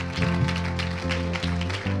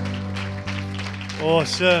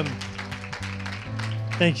Awesome.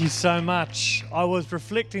 Thank you so much. I was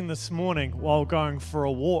reflecting this morning while going for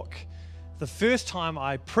a walk. The first time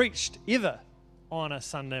I preached ever on a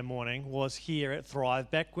Sunday morning was here at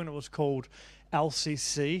Thrive, back when it was called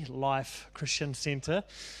LCC, Life Christian Centre.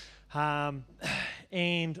 And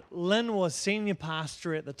Lynn was senior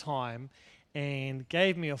pastor at the time and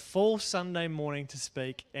gave me a full Sunday morning to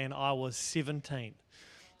speak, and I was 17.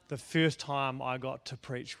 The first time I got to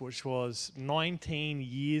preach, which was 19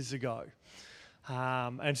 years ago.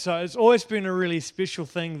 And so it's always been a really special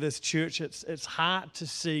thing, this church. It's hard to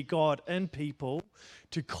see God in people,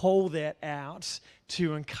 to call that out,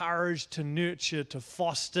 to encourage, to nurture, to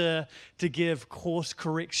foster, to give course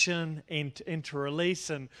correction and to release.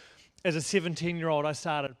 And as a 17-year-old, I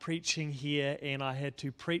started preaching here, and I had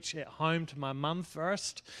to preach at home to my mum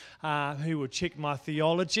first, who would check my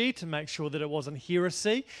theology to make sure that it wasn't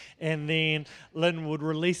heresy. And then Lynn would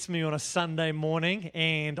release me on a Sunday morning,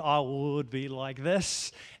 and I would be like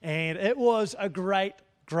this. And it was a great,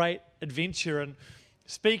 great adventure. And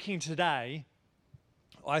speaking today,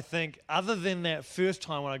 I think other than that first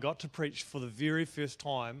time when I got to preach for the very first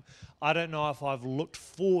time, I don't know if I've looked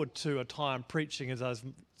forward to a time preaching as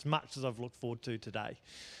much as I've looked forward to today.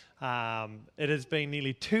 It has been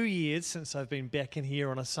nearly 2 years since I've been back in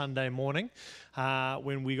here on a Sunday morning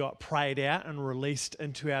when we got prayed out and released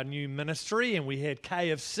into our new ministry, and we had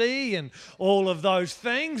KFC and all of those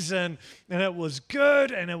things, and it was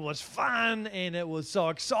good and it was fun and it was so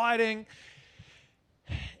exciting.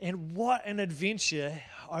 And what an adventure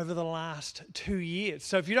over the last 2 years.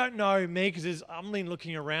 So if you don't know me, because I'm been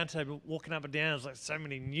looking around today, walking up and down, there's like so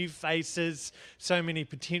many new faces, so many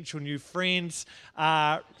potential new friends.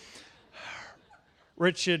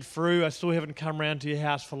 Richard, Frew, I still haven't come around to your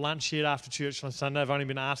house for lunch yet after church on Sunday. I've only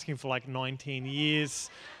been asking for like 19 years.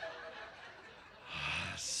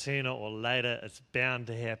 Sooner or later, it's bound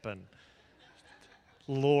to happen.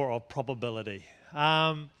 Law of probability.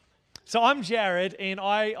 So I'm Jared, and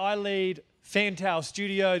I lead Fantail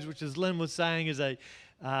Studios, which, as Lynn was saying, is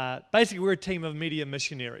basically we're a team of media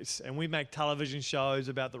missionaries, and we make television shows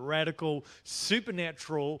about the radical,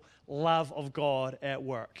 supernatural love of God at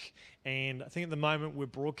work. And I think at the moment we're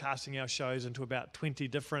broadcasting our shows into about 20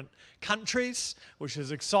 different countries, which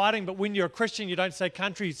is exciting. But when you're a Christian, you don't say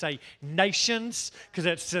country, you say nations, because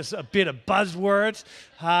it's just a better buzzword.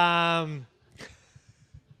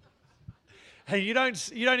 Hey, you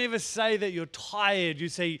don't ever say that you're tired. You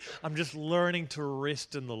say, I'm just learning to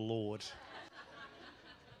rest in the Lord.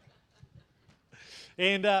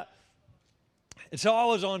 And so I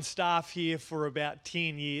was on staff here for about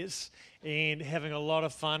 10 years and having a lot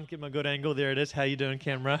of fun. Get my good angle. There it is. How you doing,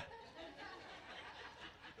 camera?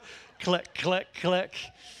 Click, click, click.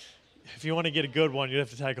 If you want to get a good one, you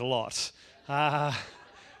have to take a lot. I'll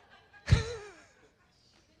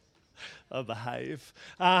behave.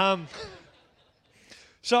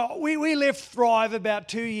 So we left Thrive about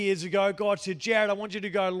 2 years ago. God said, Jared, I want you to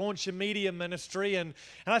go launch a media ministry. And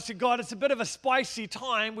I said, God, it's a bit of a spicy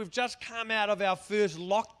time. We've just come out of our first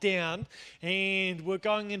lockdown, and we're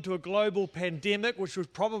going into a global pandemic, which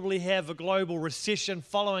would probably have a global recession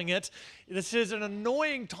following it. This is an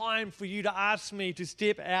annoying time for you to ask me to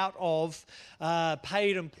step out of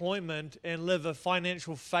paid employment and live a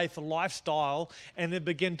financial faith lifestyle and then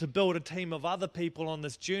begin to build a team of other people on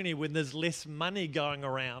this journey when there's less money going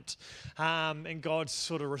around. And God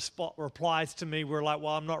sort of replies to me, we're like,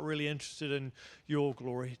 well, I'm not really interested in your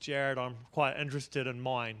glory, Jared. I'm quite interested in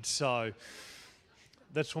mine. So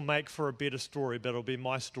this will make for a better story, but it'll be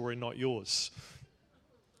my story, not yours.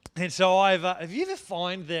 And so have you ever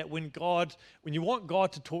find that when you want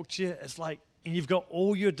God to talk to you, it's like, and you've got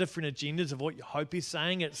all your different agendas of what you hope He's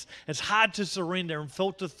saying, it's hard to surrender and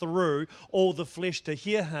filter through all the flesh to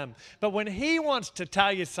hear Him. But when He wants to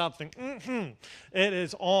tell you something, it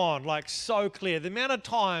is on, like so clear. The amount of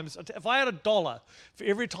times, if I had $1 for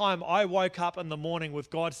every time I woke up in the morning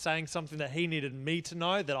with God saying something that He needed me to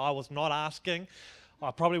know that I was not asking,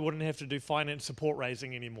 I probably wouldn't have to do finance support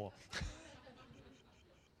raising anymore.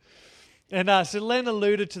 And so Len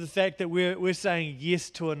alluded to the fact that we're saying yes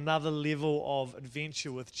to another level of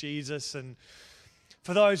adventure with Jesus. And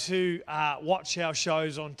for those who watch our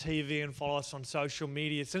shows on TV and follow us on social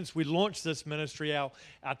media, since we launched this ministry, our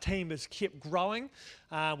team has kept growing.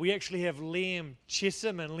 We actually have Liam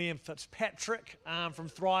Chesham and Liam Fitzpatrick from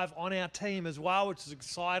Thrive on our team as well, which is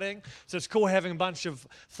exciting. So it's cool having a bunch of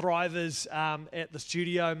Thrivers at the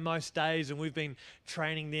studio most days, and we've been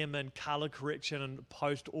training them in color correction and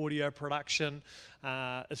post-audio production.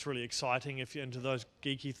 It's really exciting if you're into those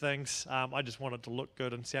geeky things. I just want it to look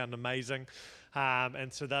good and sound amazing.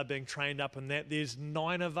 And so they're being trained up in that. There's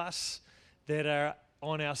 9 of us that are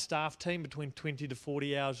on our staff team, between 20 to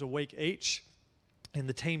 40 hours a week each. And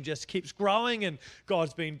the team just keeps growing, and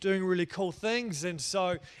God's been doing really cool things. And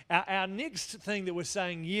so our next thing that we're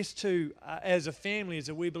saying yes to as a family is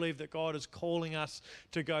that we believe that God is calling us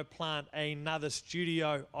to go plant another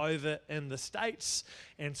studio over in the States.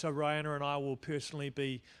 And so Rihanna and I will personally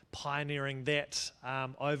be pioneering that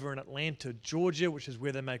over in Atlanta, Georgia, which is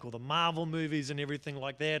where they make all the Marvel movies and everything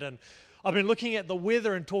like that. And I've been looking at the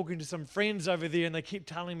weather and talking to some friends over there, and they keep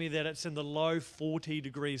telling me that it's in the low 40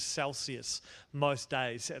 degrees Celsius most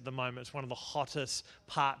days at the moment. It's one of the hottest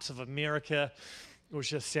parts of America,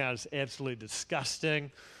 which just sounds absolutely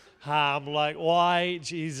disgusting. I'm like, why,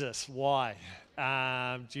 Jesus, why?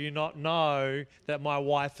 Do you not know that my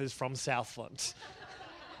wife is from Southland?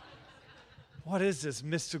 What is this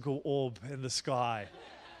mystical orb in the sky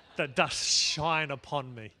that does shine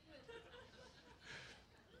upon me?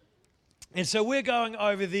 And so we're going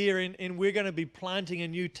over there, and we're going to be planting a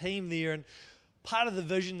new team there. And part of the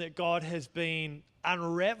vision that God has been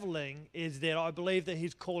unraveling is that I believe that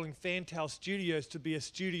He's calling Fantail Studios to be a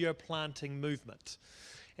studio planting movement.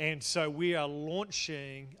 And so we are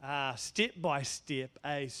launching step by step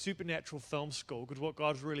a supernatural film school, because what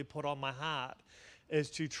God's really put on my heart is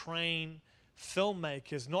to train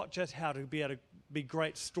filmmakers, not just how to be able to be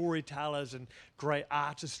great storytellers and great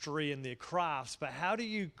artistry in their crafts, but how do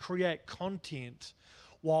you create content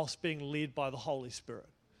whilst being led by the Holy Spirit?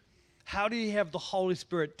 How do you have the Holy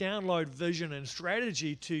Spirit download vision and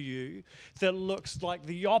strategy to you that looks like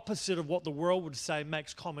the opposite of what the world would say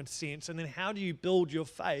makes common sense? And then how do you build your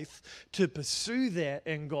faith to pursue that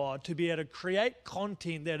in God, to be able to create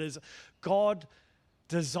content that is God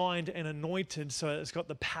designed and anointed so it's got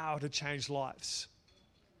the power to change lives?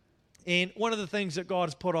 And one of the things that God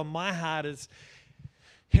has put on my heart is,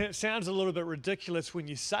 and it sounds a little bit ridiculous when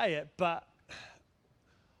you say it, but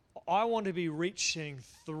I want to be reaching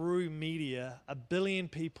through media 1 billion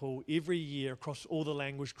people every year across all the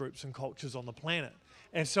language groups and cultures on the planet.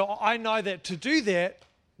 And so I know that to do that,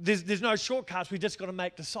 there's no shortcuts. We just got to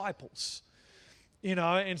make disciples, you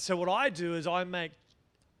know. And so what I do is I make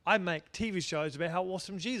TV shows about how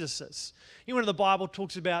awesome Jesus is. You know, when the Bible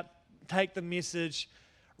talks about take the message,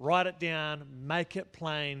 write it down, make it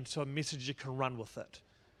plain so a messenger can run with it.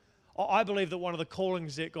 I believe that one of the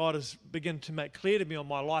callings that God has begun to make clear to me on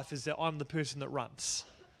my life is that I'm the person that runs.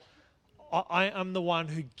 I am the one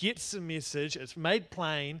who gets the message, it's made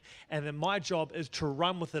plain, and then my job is to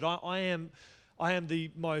run with it. I am the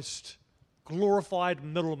most glorified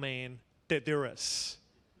middleman that there is.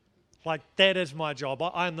 Like, that is my job.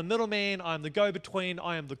 I am the middleman, I am the go-between,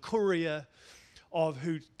 I am the courier of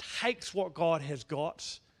who takes what God has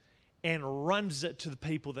got and runs it to the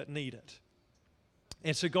people that need it.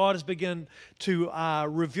 And so God has begun to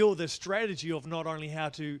reveal this strategy of not only how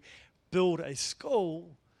to build a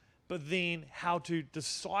school, but then how to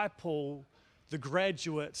disciple the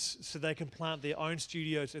graduates so they can plant their own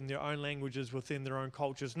studios in their own languages within their own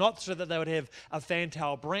cultures. Not so that they would have a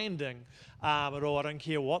Fantail branding at all, I don't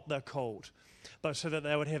care what they're called, but so that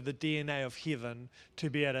they would have the DNA of heaven to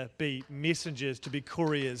be able to be messengers, to be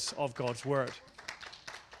couriers of God's word.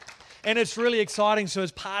 And it's really exciting. So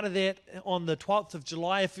as part of that, on the 12th of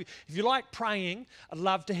July, if you like praying, I'd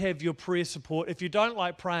love to have your prayer support. If you don't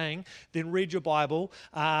like praying, then read your Bible.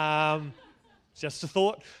 Just a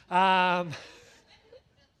thought.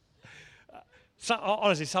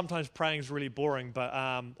 Honestly, sometimes praying is really boring, but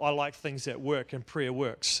I like things that work, and prayer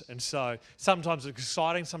works. And so sometimes it's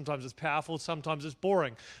exciting, sometimes it's powerful, sometimes it's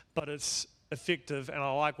boring, but it's effective, and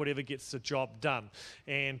I like whatever gets the job done.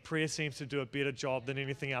 And prayer seems to do a better job than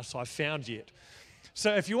anything else I've found yet.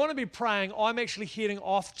 So if you want to be praying, I'm actually heading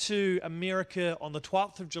off to America on the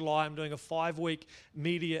 12th of July. I'm doing a 5-week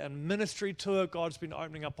media and ministry tour. God's been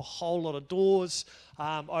opening up a whole lot of doors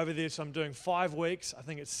over there. So I'm doing 5 weeks. I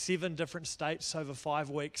think it's 7 different states over 5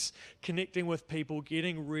 weeks, connecting with people,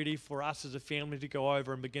 getting ready for us as a family to go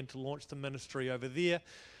over and begin to launch the ministry over there.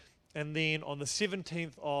 And then on the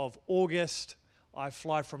 17th of August, I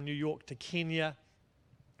fly from New York to Kenya,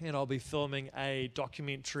 and I'll be filming a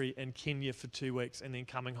documentary in Kenya for 2 weeks and then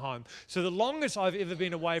coming home. So the longest I've ever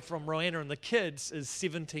been away from Roanna and the kids is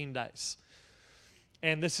 17 days.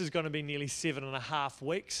 And this is going to be nearly 7.5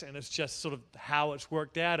 weeks, and it's just sort of how it's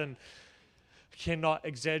worked out. And I cannot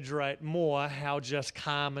exaggerate more how just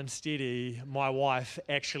calm and steady my wife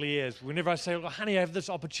actually is. Whenever I say, "Look, honey, I have this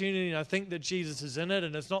opportunity and I think that Jesus is in it,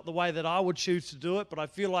 and it's not the way that I would choose to do it, but I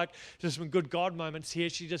feel like there's some good God moments here,"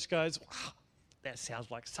 she just goes, "Wow, that sounds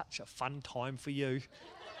like such a fun time for you."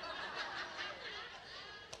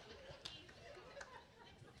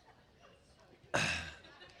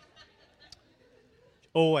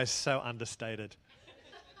 Always so understated.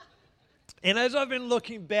 And as I've been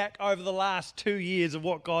looking back over the last 2 years of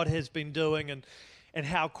what God has been doing and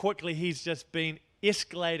how quickly He's just been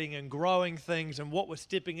escalating and growing things and what we're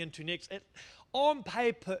stepping into next, on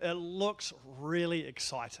paper it looks really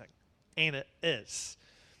exciting. And it is.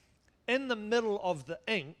 In the middle of the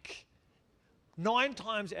ink, 9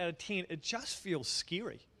 times out of 10, it just feels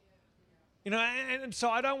scary. And so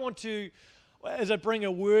I don't want to, as I bring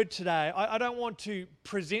a word today, I don't want to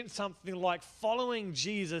present something like following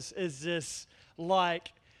Jesus is this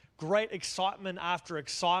like great excitement after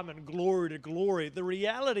excitement, glory to glory. The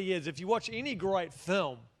reality is, if you watch any great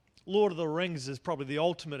film, Lord of the Rings is probably the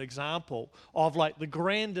ultimate example of like the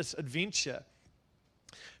grandest adventure.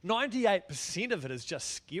 98% of it is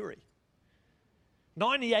just scary.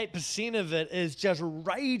 98% of it is just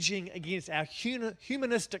raging against our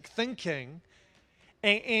humanistic thinking.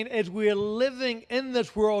 And as we're living in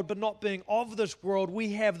this world but not being of this world,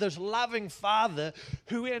 we have this loving Father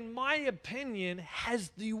who, in my opinion, has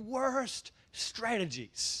the worst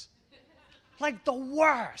strategies. Like the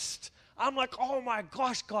worst. I'm like, oh my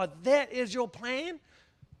gosh, God, that is your plan?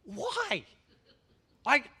 Why?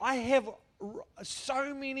 I have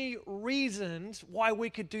so many reasons why we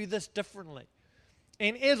could do this differently.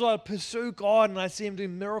 And as I pursue God and I see Him do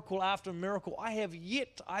miracle after miracle, I have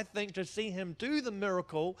yet, I think, to see Him do the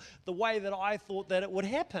miracle the way that I thought that it would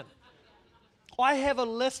happen. I have a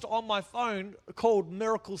list on my phone called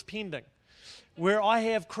Miracles Pending, where I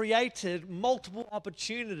have created multiple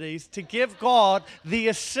opportunities to give God the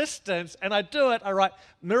assistance, and I do it, I write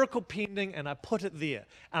miracle pending, and I put it there,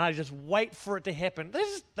 and I just wait for it to happen.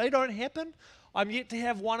 They don't happen. I'm yet to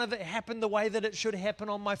have one of it happen the way that it should happen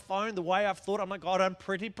on my phone, the way I've thought. Oh my God, I'm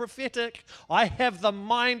pretty prophetic. I have the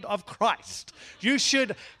mind of Christ. You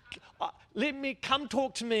should come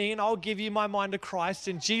talk to me, and I'll give you my mind of Christ,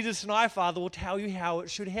 and Jesus and I, Father, will tell you how it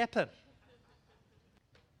should happen.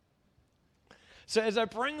 So as I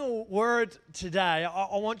bring a word today,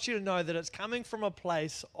 I want you to know that it's coming from a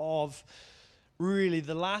place of really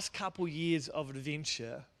the last couple years of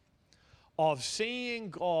adventure, of seeing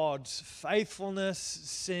God's faithfulness,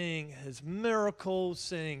 seeing His miracles,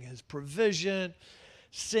 seeing His provision,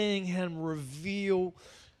 seeing Him reveal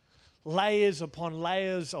layers upon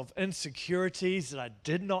layers of insecurities that I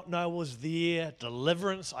did not know was there,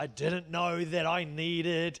 deliverance I didn't know that I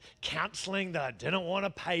needed, counseling that I didn't want to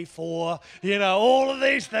pay for, all of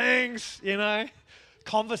these things,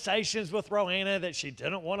 conversations with Roanna that she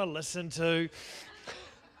didn't want to listen to.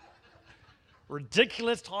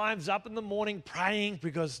 Ridiculous times up in the morning praying,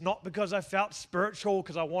 not because I felt spiritual,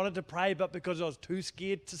 because I wanted to pray, but because I was too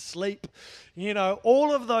scared to sleep.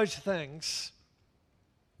 All of those things.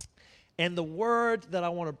 And the word that I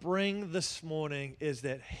want to bring this morning is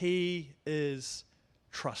that He is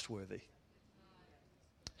trustworthy.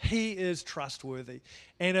 He is trustworthy.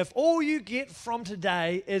 And if all you get from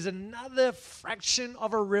today is another fraction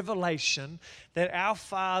of a revelation that our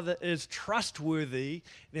Father is trustworthy,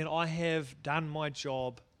 then I have done my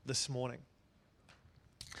job this morning.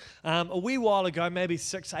 A wee while ago, maybe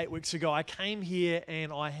 6-8 weeks ago, I came here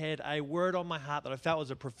and I had a word on my heart that I felt was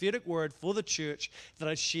a prophetic word for the church that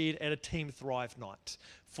I shared at a Team Thrive night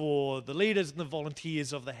for the leaders and the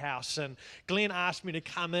volunteers of the house. And Glenn asked me to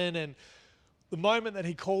come in, and the moment that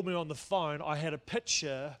he called me on the phone, I had a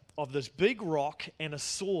picture of this big rock and a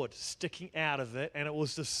sword sticking out of it, and it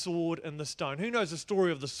was the sword and the stone. Who knows the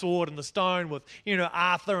story of the sword and the stone with,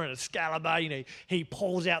 Arthur and Excalibur? He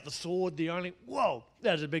pulls out the sword, whoa,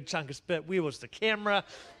 that was a big chunk of spit. Where was the camera?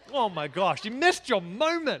 Oh my gosh, you missed your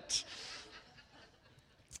moment.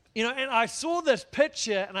 And I saw this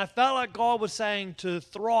picture, and I felt like God was saying to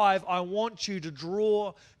Thrive, I want you to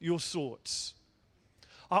draw your swords.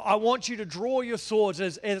 I want you to draw your swords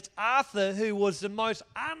as Arthur, who was the most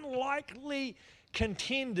unlikely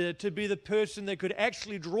contender to be the person that could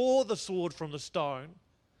actually draw the sword from the stone,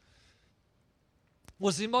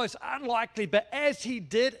 was the most unlikely, but as he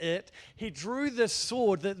did it, he drew this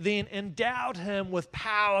sword that then endowed him with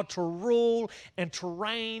power to rule and to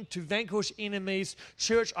reign, to vanquish enemies.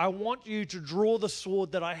 Church, I want you to draw the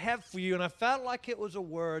sword that I have for you, and I felt like it was a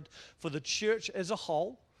word for the church as a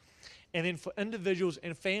whole, and then for individuals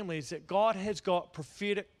and families, that God has got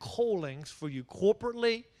prophetic callings for you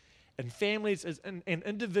corporately and families and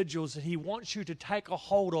individuals that He wants you to take a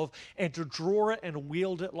hold of and to draw it and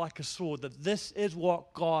wield it like a sword. That this is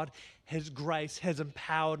what God, His grace, has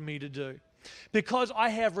empowered me to do. Because I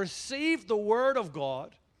have received the Word of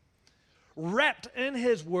God, wrapped in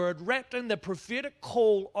His Word, wrapped in the prophetic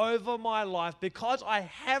call over my life, because I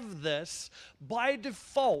have this, by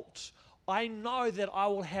default, I know that I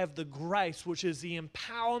will have the grace, which is the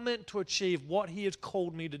empowerment to achieve what He has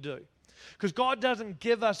called me to do. Because God doesn't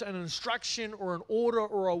give us an instruction or an order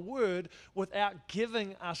or a word without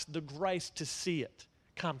giving us the grace to see it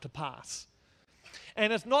come to pass.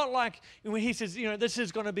 And it's not like when He says, this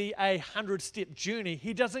is going to be a 100-step journey.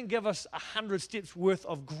 He doesn't give us 100 steps worth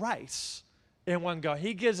of grace in one go.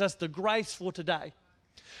 He gives us the grace for today.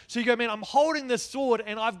 So you go, man, I'm holding this sword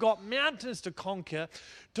and I've got mountains to conquer.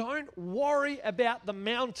 Don't worry about the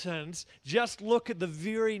mountains. Just look at the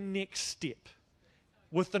very next step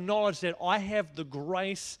with the knowledge that I have the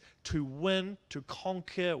grace to win, to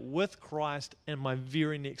conquer with Christ in my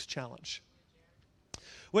very next challenge.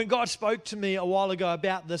 When God spoke to me a while ago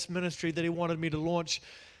about this ministry that He wanted me to launch,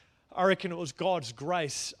 I reckon it was God's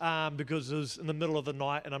grace because it was in the middle of the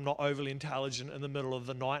night and I'm not overly intelligent in the middle of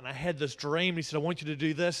the night. And I had this dream. He said, I want you to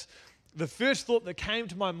do this. The first thought that came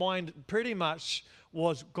to my mind pretty much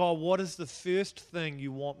was, God, what is the first thing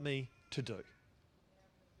you want me to do?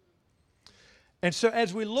 And so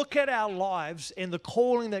as we look at our lives and the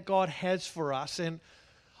calling that God has for us, and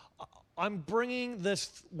I'm bringing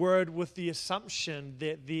this word with the assumption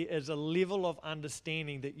that there is a level of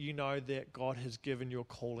understanding that you know that God has given you a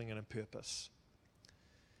calling and a purpose.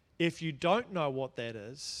 If you don't know what that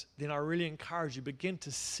is, then I really encourage you, begin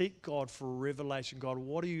to seek God for a revelation. God,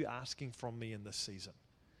 what are you asking from me in this season?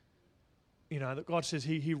 That God says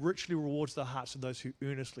He richly rewards the hearts of those who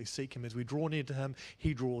earnestly seek Him. As we draw near to Him,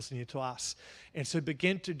 He draws near to us. And so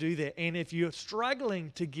begin to do that. And if you're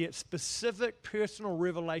struggling to get specific personal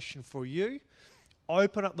revelation for you,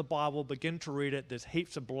 open up the Bible, begin to read it. There's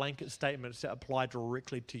heaps of blanket statements that apply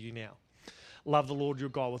directly to you now. Love the Lord your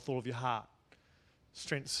God with all of your heart,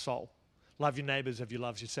 strength, soul. Love your neighbors as you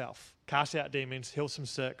love yourself. Cast out demons, heal some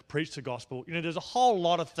sick, preach the gospel. There's a whole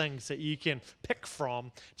lot of things that you can pick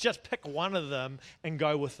from. Just pick one of them and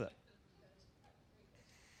go with it.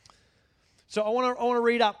 So I want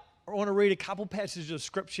to read a couple passages of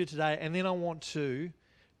scripture today, and then I want to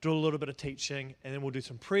do a little bit of teaching, and then we'll do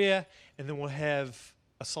some prayer, and then we'll have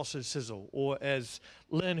a sausage sizzle, or as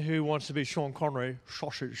Lynn, who wants to be Sean Connery,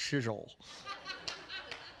 sausage sizzle.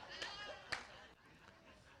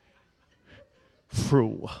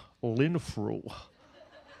 Lynn Frew,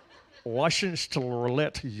 licensed to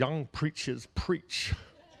let young preachers preach.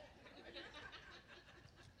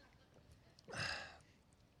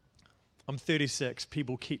 I'm 36.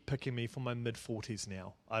 People keep picking me for my mid-40s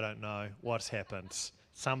now. I don't know what's happened.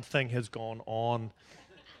 Something has gone on.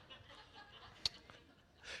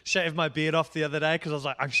 Shaved my beard off the other day because I was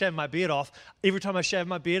like, I'm shaving my beard off. Every time I shave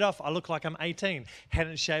my beard off, I look like I'm 18.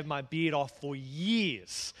 Hadn't shaved my beard off for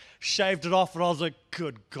years. Shaved it off and I was like,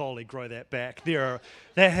 good golly, grow that back. That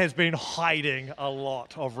has been hiding a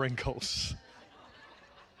lot of wrinkles.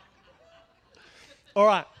 All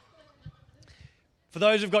right. For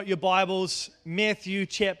those who've got your Bibles, Matthew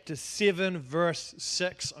chapter 7, verse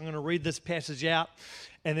 6. I'm going to read this passage out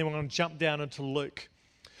and then we're going to jump down into Luke.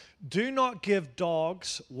 Do not give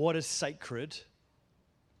dogs what is sacred.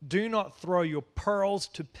 Do not throw your pearls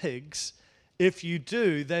to pigs. If you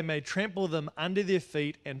do, they may trample them under their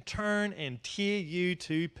feet and turn and tear you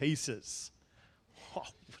to pieces. Oh,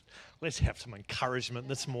 let's have some encouragement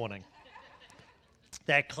this morning.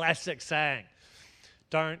 That classic saying,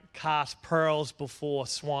 don't cast pearls before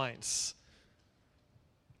swines.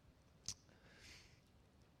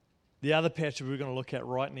 The other passage we're going to look at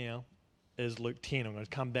right now is Luke 10. I'm going to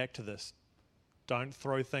come back to this. Don't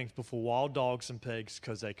throw things before wild dogs and pigs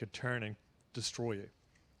because they could turn and destroy you.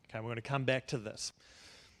 Okay, we're going to come back to this.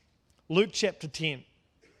 Luke chapter 10,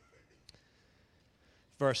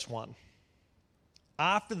 verse 1.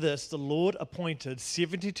 After this, the Lord appointed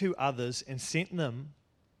 72 others and sent them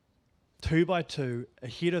 2 by 2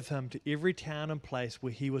 ahead of him to every town and place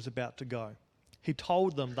where he was about to go. He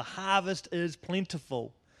told them, the harvest is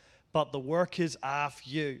plentiful, but the workers are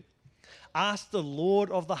few. Ask the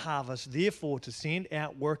Lord of the harvest, therefore, to send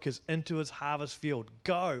out workers into his harvest field.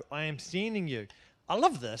 Go, I am sending you. I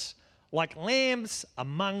love this. Like lambs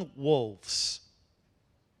among wolves.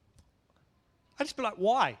 I'd just be like,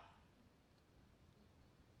 why?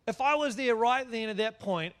 If I was there right then at that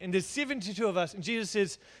point, and there's 72 of us, and Jesus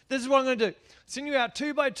says, this is what I'm going to do. Send you out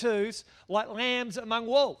 2 by 2s like lambs among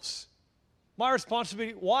wolves. My response would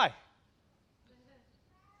be, why?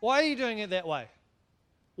 Why are you doing it that way?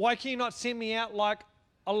 Why can you not send me out like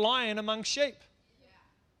a lion among sheep?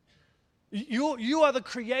 You are the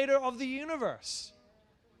creator of the universe.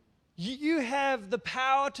 You have the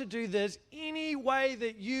power to do this any way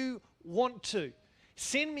that you want to.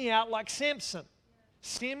 Send me out like Samson.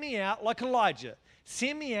 Send me out like Elijah.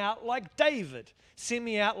 Send me out like David. Send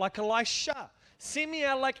me out like Elisha. Send me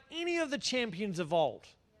out like any of the champions of old.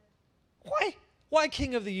 Why,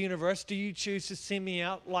 King of the universe, do you choose to send me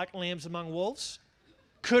out like lambs among wolves?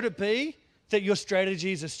 Could it be that your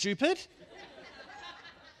strategies are stupid?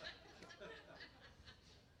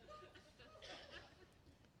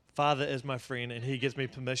 Father is my friend, and he gives me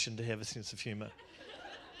permission to have a sense of humor.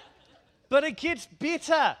 But it gets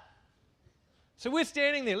better. So we're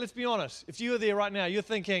standing there, let's be honest. If you were there right now, you're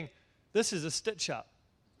thinking, this is a stitch-up.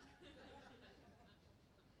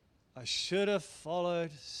 I should have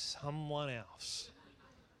followed someone else.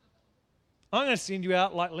 I'm going to send you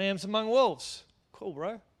out like lambs among wolves. Cool,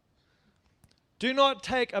 bro. Do not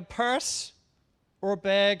take a purse or a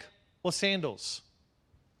bag or sandals.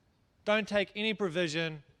 Don't take any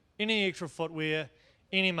provision, any extra footwear,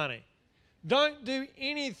 any money. Don't do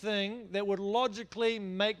anything that would logically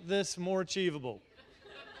make this more achievable.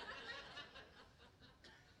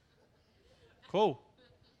 Cool.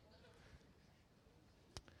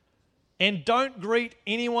 And don't greet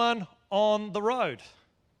anyone on the road.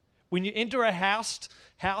 When you enter a house,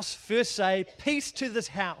 first say, peace to this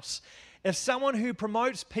house. If someone who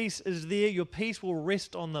promotes peace is there, your peace will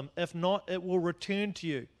rest on them. If not, it will return to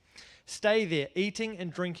you. Stay there, eating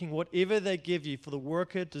and drinking whatever they give you, for the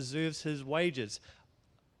worker deserves his wages.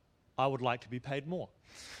 I would like to be paid more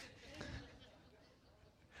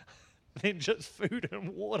than just food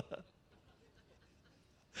and water.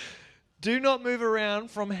 Do not move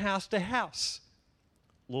around from house to house.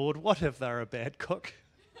 Lord, what if they're a bad cook?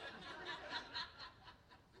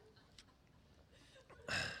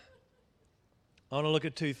 I want to look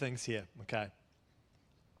at two things here, okay?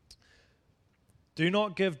 Do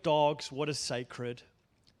not give dogs what is sacred.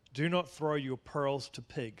 Do not throw your pearls to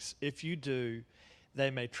pigs. If you do,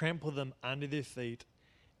 they may trample them under their feet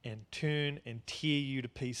and turn and tear you to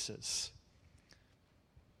pieces.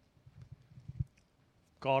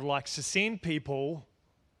 God likes to send people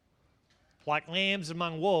like lambs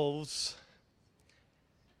among wolves,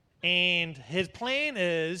 and his plan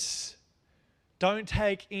is don't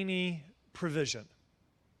take any provision.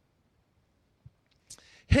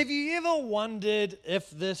 Have you ever wondered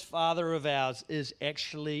if this Father of ours is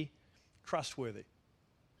actually trustworthy?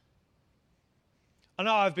 I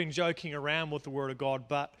know I've been joking around with the Word of God,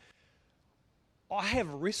 but I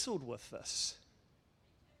have wrestled with this.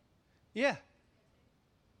 Yeah.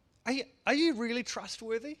 Are you really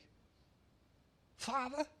trustworthy,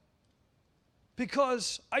 Father?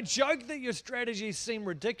 Because I joke that your strategies seem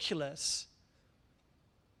ridiculous,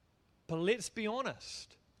 but let's be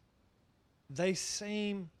honest. They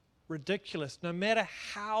seem ridiculous. No matter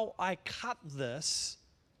how I cut this,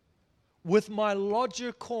 with my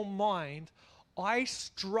logical mind, I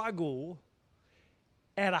struggle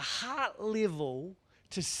at a heart level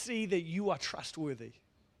to see that you are trustworthy.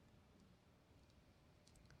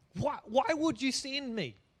 Why would you send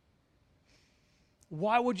me?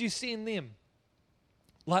 Why would you send them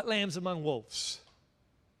like lambs among wolves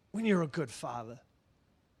when you're a good Father?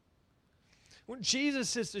 When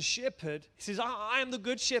Jesus is the shepherd, he says, I am the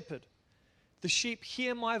good shepherd. The sheep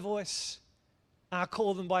hear my voice, and I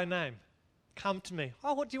call them by name. Come to me.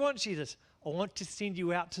 Oh, what do you want, Jesus? I want to send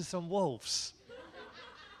you out to some wolves.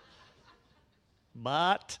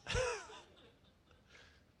 But...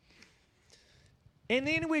 And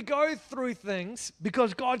then we go through things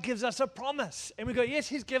because God gives us a promise. And we go, yes,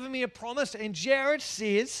 he's given me a promise. And Jared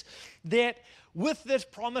says that with this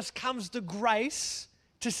promise comes the grace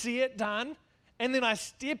to see it done. And then I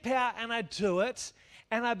step out and I do it.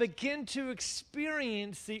 And I begin to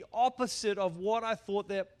experience the opposite of what I thought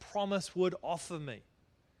that promise would offer me.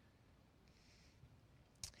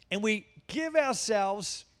 And we give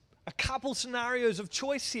ourselves a couple scenarios of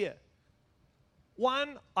choice here.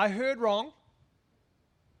 One, I heard wrong.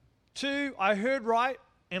 Two, I heard right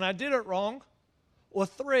and I did it wrong. Or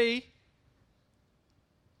three,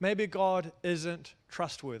 maybe God isn't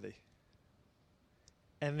trustworthy.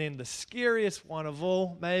 And then the scariest one of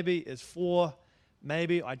all, maybe, is four,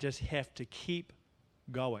 maybe I just have to keep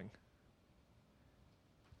going.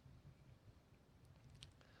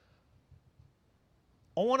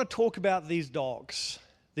 I want to talk about these dogs,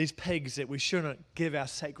 these pigs that we shouldn't give our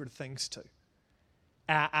sacred things to.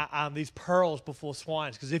 These pearls before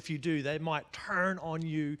swines, because if you do, they might turn on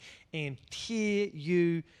you and tear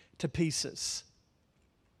you to pieces.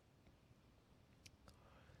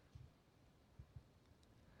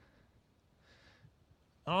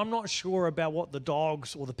 I'm not sure about what the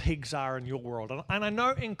dogs or the pigs are in your world. And I know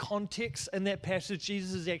in context, in that passage,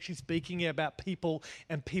 Jesus is actually speaking about people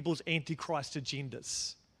and people's antichrist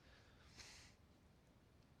agendas.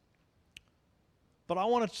 But I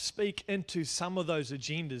want to speak into some of those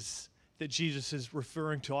agendas that Jesus is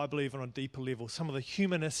referring to, I believe, on a deeper level, some of the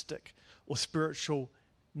humanistic or spiritual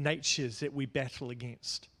natures that we battle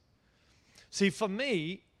against. See, for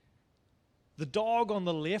me, the dog on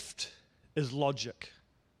the left is logic,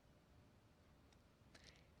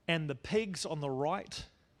 and the pigs on the right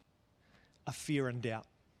are fear and doubt.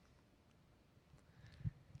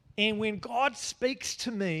 And when God speaks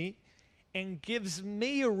to me and gives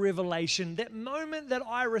me a revelation, that moment that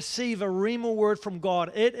I receive a rhema word from God,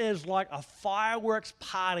 it is like a fireworks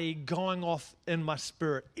party going off in my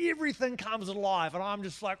spirit. Everything comes alive, and I'm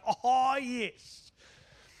just like, oh, yes.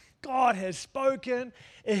 God has spoken.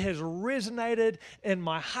 It has resonated in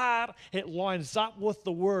my heart. It lines up with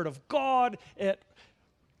the word of God. It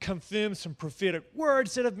confirms some prophetic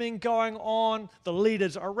words that have been going on. The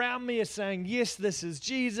leaders around me are saying, yes, this is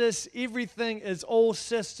Jesus. Everything is all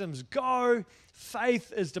systems go.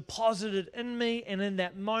 Faith is deposited in me. And in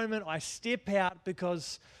that moment, I step out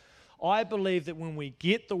because I believe that when we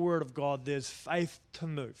get the word of God, there's faith to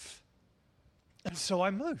move. And so I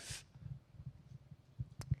move.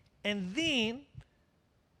 And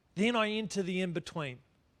then I enter the in-between.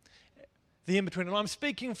 The in-between. And I'm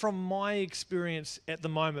speaking from my experience at the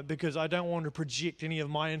moment because I don't want to project any of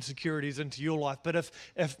my insecurities into your life. But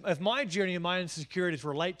if my journey and my insecurities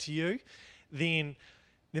relate to you, then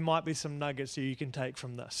there might be some nuggets that you can take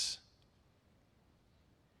from this.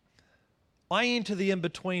 I enter the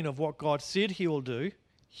in-between of what God said he will do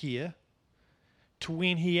here to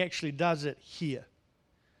when he actually does it here.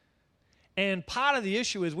 And part of the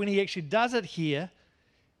issue is when he actually does it here,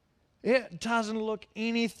 it doesn't look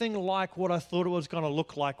anything like what I thought it was going to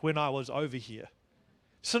look like when I was over here.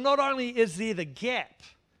 So not only is there the gap,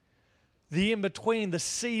 the in-between, the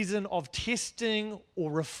season of testing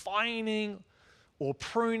or refining or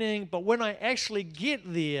pruning, but when I actually get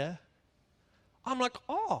there, I'm like,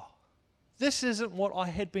 oh, this isn't what I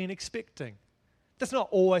had been expecting. That's not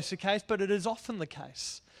always the case, but it is often the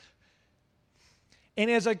case. And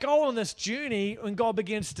as I go on this journey, when God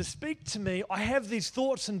begins to speak to me, I have these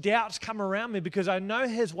thoughts and doubts come around me because I know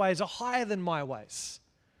his ways are higher than my ways.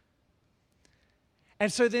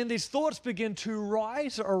 And so then these thoughts begin to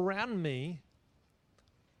rise around me.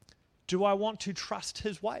 Do I want to trust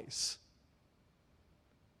his ways?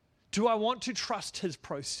 Do I want to trust his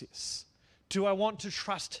process? Do I want to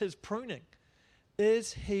trust his pruning?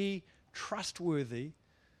 Is he trustworthy,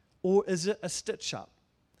 or is it a stitch-up?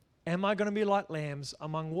 Am I going to be like lambs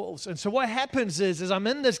among wolves? And so what happens is I'm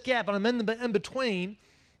in this gap and I'm in the in-between.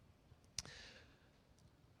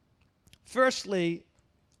 Firstly,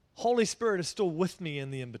 Holy Spirit is still with me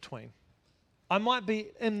in the in-between. I might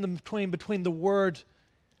be in the between the word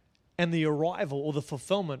and the arrival or the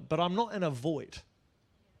fulfillment, but I'm not in a void.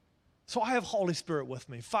 So I have Holy Spirit with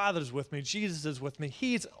me. Father's with me. Jesus is with me.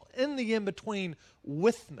 He's in the in-between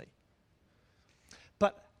with me.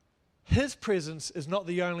 But his presence is not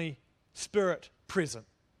the only spirit present.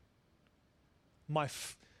 My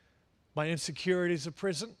insecurities are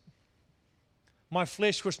present. My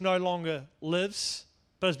flesh, which no longer lives,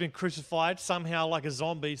 but has been crucified, somehow like a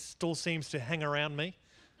zombie, still seems to hang around me.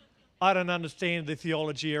 I don't understand the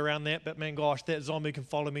theology around that, but man, gosh, that zombie can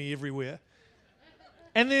follow me everywhere.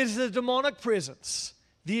 And there's the demonic presence,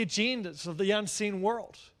 the agendas of the unseen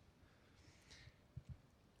world.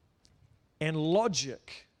 And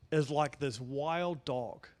logic is like this wild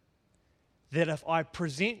dog that if I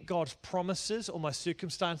present God's promises or my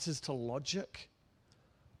circumstances to logic,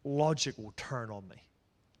 logic will turn on me.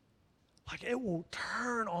 Like it will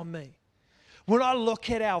turn on me. When I look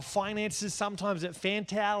at our finances sometimes at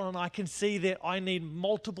Fantal and I can see that I need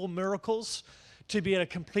multiple miracles to be able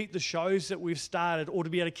to complete the shows that we've started or to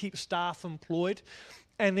be able to keep staff employed,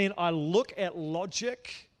 and then I look at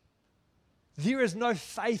logic, there is no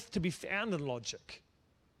faith to be found in logic.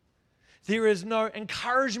 There is no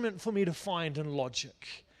encouragement for me to find in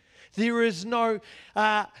logic. There is no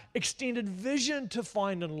extended vision to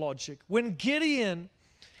find in logic. When Gideon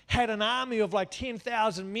had an army of like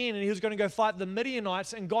 10,000 men and he was going to go fight the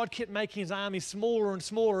Midianites, and God kept making his army smaller and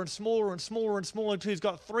smaller and smaller and smaller and smaller until he's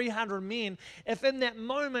got 300 men. If in that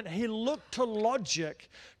moment he looked to logic,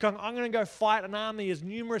 going, I'm going to go fight an army as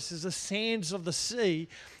numerous as the sands of the sea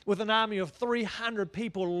with an army of 300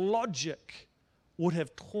 people, logic would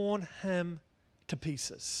have torn him to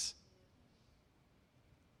pieces.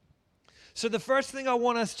 So the first thing I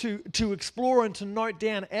want us to explore and to note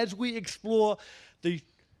down as we explore the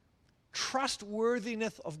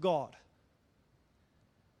trustworthiness of God,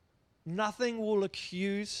 nothing will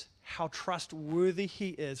accuse how trustworthy he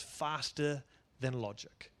is faster than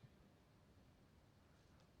logic.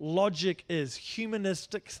 Logic is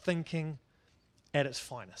humanistic thinking at its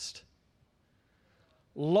finest.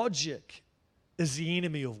 Logic is the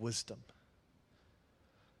enemy of wisdom.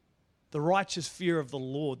 The righteous fear of the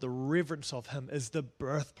Lord, the reverence of Him, is the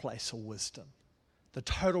birthplace of wisdom. The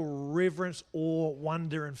total reverence, awe,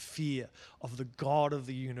 wonder, and fear of the God of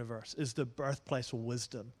the universe is the birthplace of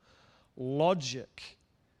wisdom. Logic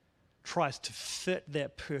tries to fit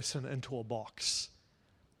that person into a box.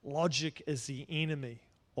 Logic is the enemy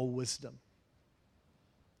of wisdom.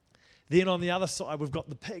 Then on the other side, we've got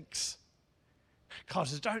the pigs. God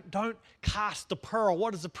says, don't cast the pearl.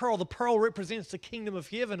 What is the pearl? The pearl represents the kingdom of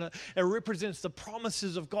heaven. It represents the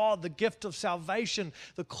promises of God, the gift of salvation,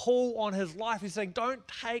 the call on His life. He's saying, don't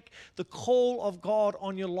take the call of God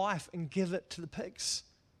on your life and give it to the pigs,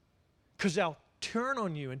 because they'll turn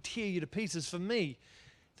on you and tear you to pieces. For me,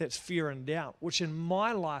 that's fear and doubt, which in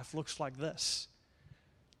my life looks like this.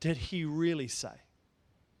 Did He really say?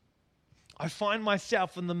 I find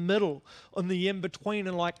myself in the middle, in the in-between,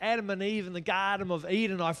 and like Adam and Eve in the Garden of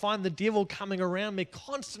Eden, I find the devil coming around me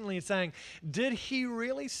constantly saying, did He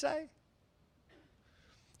really say?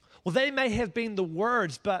 Well, they may have been the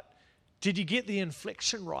words, but did you get the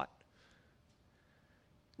inflection right?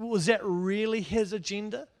 Was that really His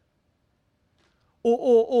agenda?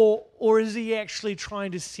 Or is He actually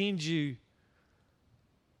trying to send you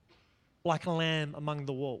like a lamb among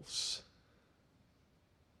the wolves?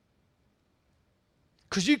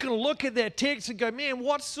 Because you can look at that text and go, man,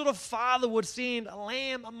 what sort of father would send a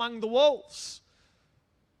lamb among the wolves?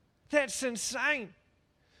 That's insane.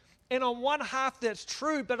 And on one half, that's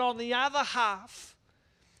true. But on the other half,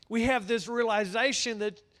 we have this realization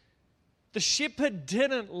that the shepherd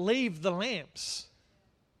didn't leave the lambs.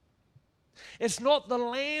 It's not the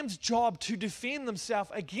lamb's job to defend themselves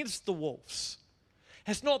against the wolves.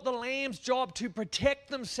 It's not the lamb's job to protect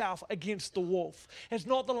themselves against the wolf. It's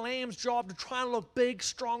not the lamb's job to try and look big,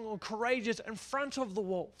 strong, or courageous in front of the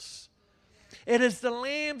wolves. It is the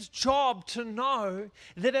lamb's job to know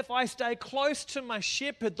that if I stay close to my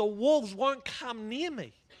shepherd, the wolves won't come near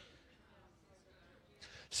me.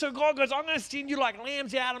 So God goes, I'm going to send you like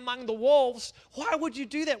lambs out among the wolves. Why would you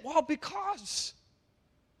do that? Well, because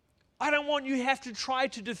I don't want you to have to try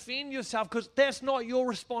to defend yourself, because that's not your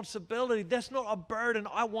responsibility. That's not a burden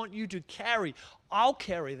I want you to carry. I'll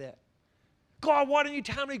carry that. God, why don't you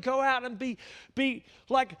tell me to go out and be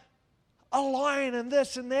like a lion and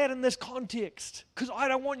this and that in this context? Because I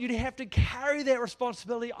don't want you to have to carry that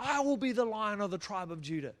responsibility. I will be the lion of the tribe of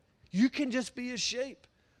Judah. You can just be a sheep.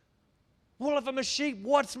 Well, if I'm a sheep,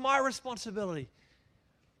 what's my responsibility?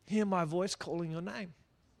 Hear my voice calling your name.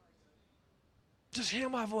 Just hear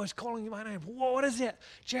my voice calling you my name. What is that?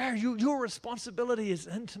 Jared, your responsibility is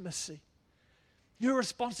intimacy. Your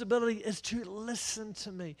responsibility is to listen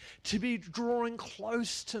to me, to be drawing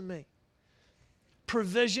close to me.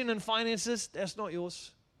 Provision and finances, that's not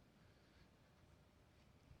yours.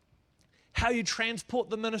 How you transport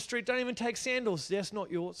the ministry, don't even take sandals, that's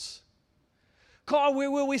not yours. God,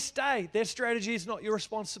 where will we stay? That strategy is not your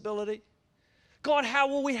responsibility. God, how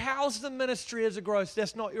will we house the ministry as it grows?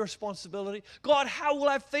 That's not your responsibility. God, how will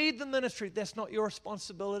I feed the ministry? That's not your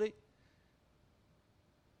responsibility.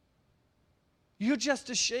 You're just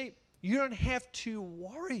a sheep. You don't have to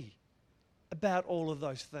worry about all of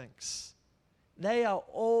those things. They are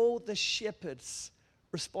all the shepherd's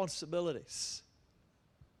responsibilities.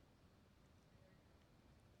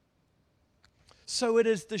 So it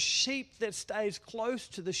is the sheep that stays close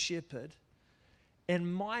to the shepherd,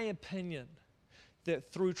 in my opinion,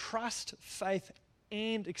 that through trust, faith,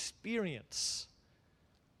 and experience,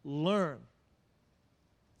 learn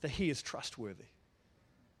that He is trustworthy.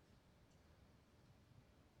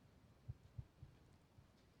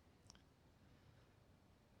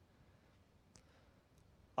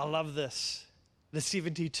 I love this. The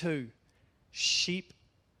 72 sheep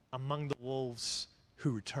among the wolves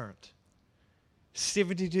who returned.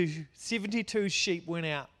 72 sheep went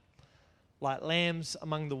out like lambs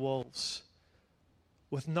among the wolves,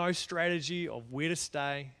 with no strategy of where to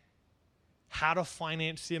stay, how to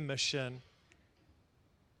finance their mission,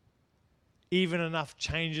 even enough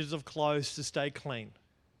changes of clothes to stay clean.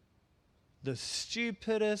 The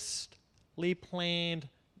stupidestly planned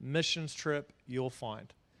missions trip you'll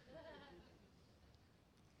find.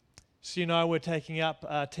 So we're taking up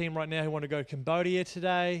a team right now who want to go to Cambodia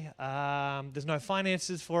today. There's no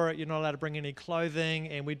finances for it. You're not allowed to bring any clothing.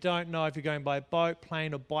 And we don't know if you're going by boat,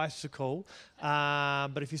 plane, or bicycle.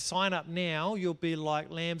 But if you sign up now, you'll be like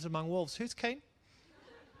lambs among wolves. Who's keen?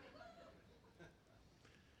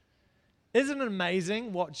 Isn't it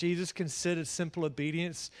amazing what Jesus considered simple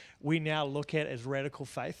obedience we now look at as radical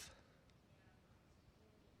faith?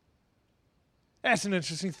 That's an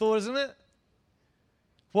interesting thought, isn't it?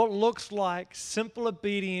 What looks like simple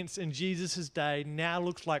obedience in Jesus' day now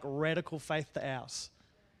looks like radical faith to ours.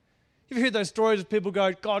 You've heard those stories of people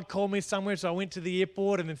go, God called me somewhere, so I went to the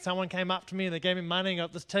airport, and then someone came up to me and they gave me money, and I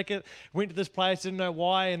got this ticket, went to this place, didn't know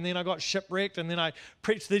why, and then I got shipwrecked, and then I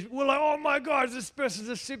preached to these. We're like, oh my God, this person's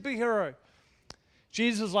a superhero.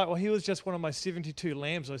 Jesus was like, well, he was just one of my 72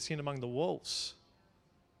 lambs I sent among the wolves.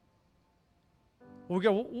 We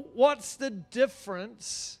go, what's the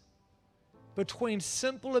difference between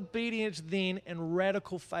simple obedience then and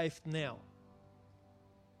radical faith now?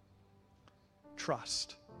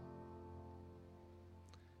 Trust.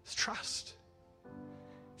 It's trust.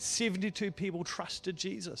 72 people trusted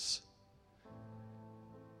Jesus.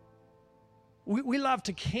 We love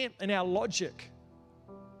to camp in our logic,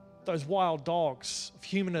 those wild dogs of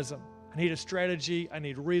humanism. I need a strategy, I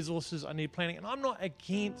need resources, I need planning. And I'm not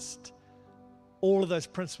against all of those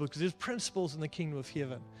principles, because there's principles in the kingdom of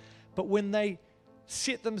heaven. But when they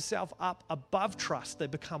set themselves up above trust, they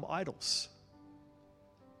become idols.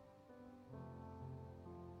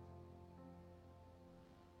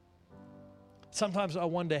 Sometimes I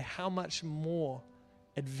wonder how much more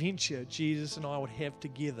adventure Jesus and I would have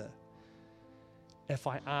together if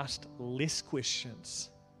I asked less questions,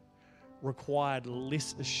 required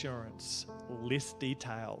less assurance, less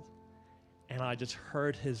detail, and I just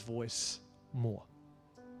heard his voice more.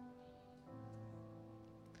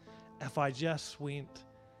 If I just went,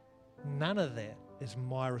 none of that is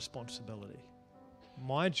my responsibility.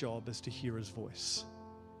 My job is to hear his voice.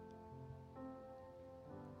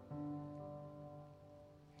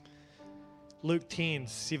 Luke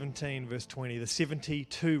 10:17, verse 20, the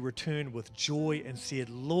 72 returned with joy and said,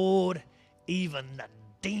 Lord, even the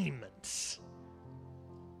demons,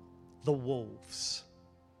 the wolves,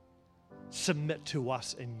 submit to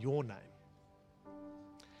us in your name.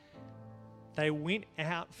 They went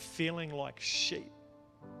out feeling like sheep.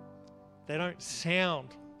 They don't sound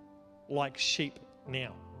like sheep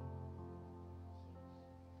now.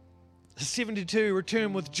 The 72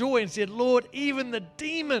 returned with joy and said, Lord, even the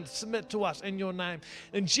demons submit to us in your name.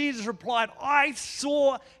 And Jesus replied, I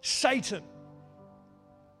saw Satan.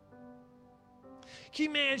 Can you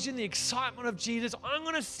imagine the excitement of Jesus? I'm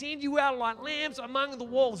going to send you out like lambs among the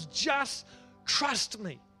wolves. Just trust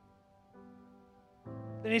me.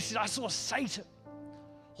 Then he said, I saw Satan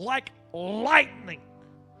like lightning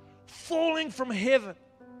falling from heaven.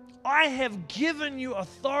 I have given you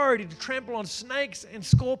authority to trample on snakes and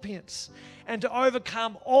scorpions and to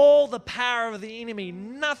overcome all the power of the enemy.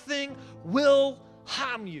 Nothing will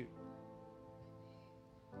harm you.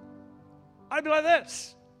 I'd be like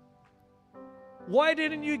this. Why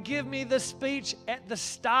didn't you give me the speech at the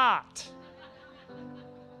start?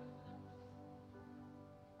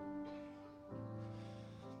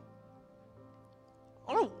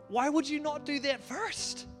 Why would you not do that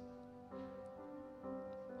first?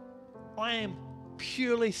 I am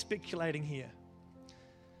purely speculating here.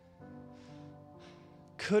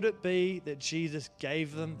 Could it be that Jesus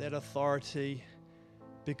gave them that authority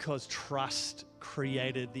because trust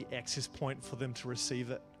created the access point for them to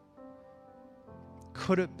receive it?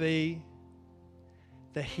 Could it be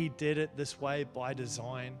that he did it this way by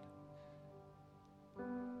design?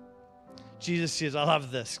 Jesus says, I love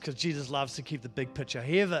this because Jesus loves to keep the big picture.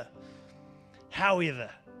 However,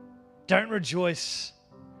 don't rejoice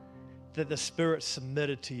that the Spirit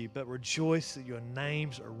submitted to you, but rejoice that your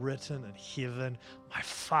names are written in heaven. My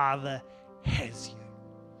Father has you.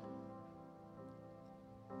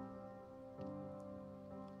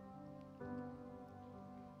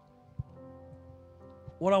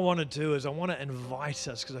 What I want to do is I want to invite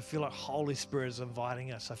us, because I feel like Holy Spirit is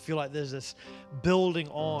inviting us. I feel like there's this building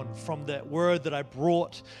on from that word that I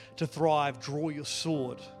brought to thrive, draw your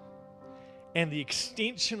sword. And the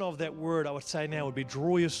extension of that word, I would say now, would be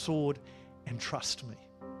draw your sword and trust me.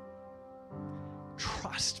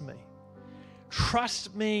 Trust me.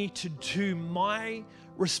 Trust me to do my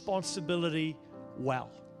responsibility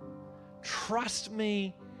well. Trust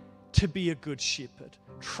me to be a good shepherd.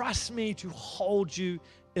 Trust me to hold you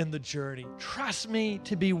in the journey. Trust me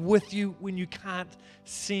to be with you when you can't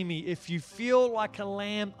see me. If you feel like a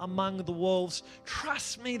lamb among the wolves,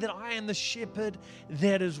 trust me that I am the shepherd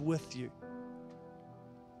that is with you.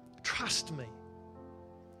 Trust me.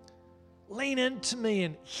 Lean into me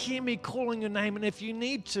and hear me calling your name. And if you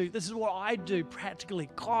need to, this is what I do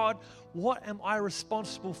practically. God, what am I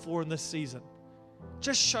responsible for in this season?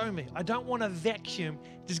 Just show me. I don't want a vacuum.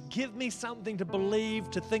 Just give me something to believe,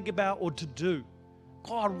 to think about, or to do.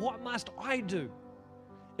 God, what must I do?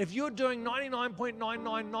 If you're doing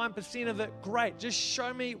 99.999% of it, great. Just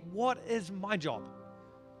show me what is my job.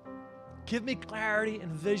 Give me clarity and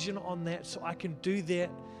vision on that so I can do that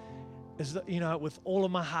with all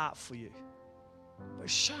of my heart for you. But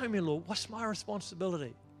show me, Lord, what's my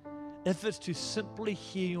responsibility? If it's to simply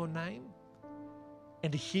hear your name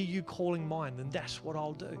and to hear you calling mine, then that's what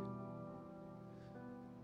I'll do.